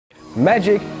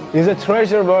Magic is a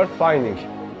treasure worth finding.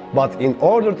 But in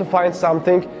order to find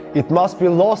something, it must be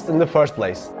lost in the first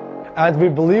place. And we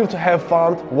believe to have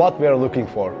found what we are looking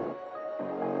for.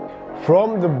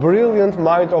 From the brilliant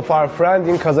mind of our friend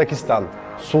in Kazakistan,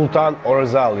 Sultan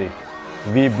Orazaly,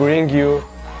 we bring you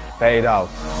Fade Out.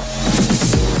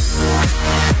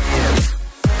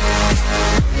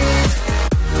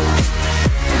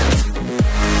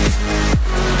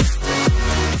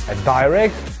 A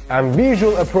direct and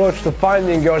visual approach to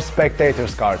finding your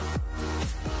spectator's card.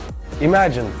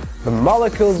 Imagine the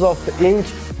molecules of the ink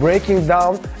breaking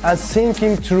down and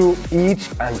sinking through each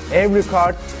and every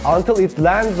card until it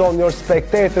lands on your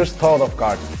spectator's thought of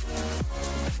card.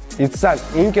 It's an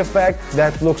ink effect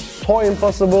that looks so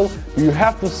impossible, you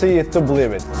have to see it to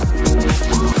believe it.